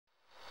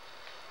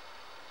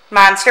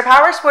Monster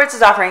Powersports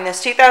is offering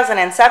this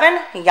 2007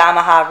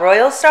 Yamaha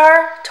Royal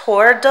Star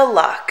Tour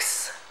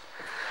Deluxe.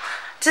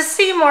 To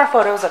see more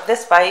photos of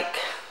this bike,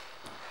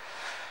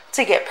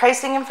 to get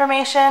pricing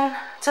information,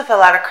 to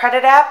fill out a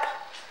credit app,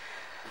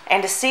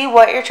 and to see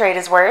what your trade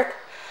is worth,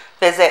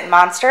 visit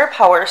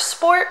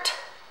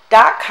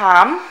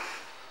monsterpowersport.com.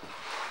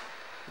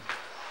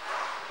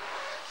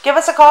 Give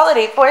us a call at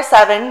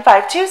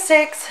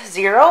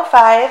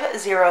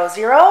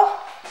 847-526-0500.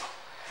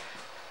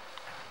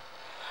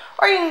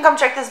 Or you can come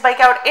check this bike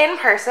out in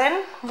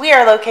person. We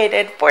are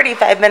located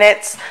 45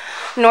 minutes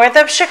north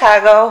of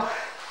Chicago.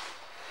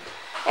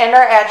 And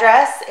our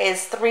address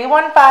is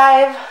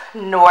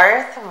 315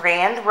 North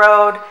Rand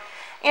Road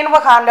in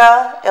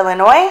Wauconda,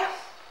 Illinois.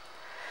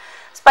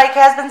 This bike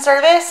has been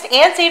serviced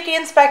and safety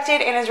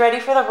inspected and is ready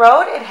for the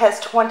road. It has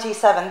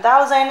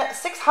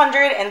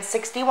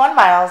 27,661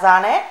 miles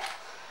on it.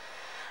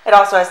 It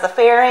also has the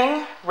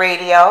fairing,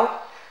 radio,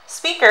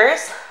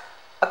 speakers,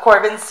 a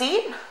Corbin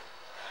seat,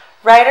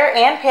 rider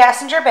and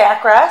passenger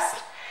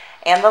backrest,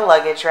 and the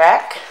luggage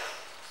rack.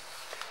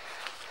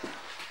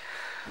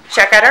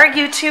 Check out our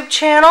YouTube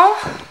channel.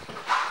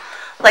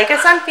 Like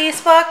us on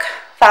Facebook.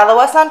 Follow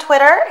us on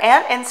Twitter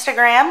and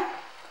Instagram.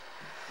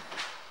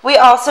 We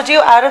also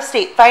do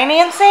out-of-state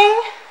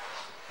financing.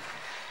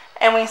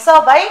 And we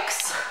sell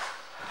bikes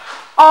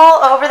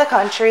all over the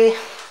country.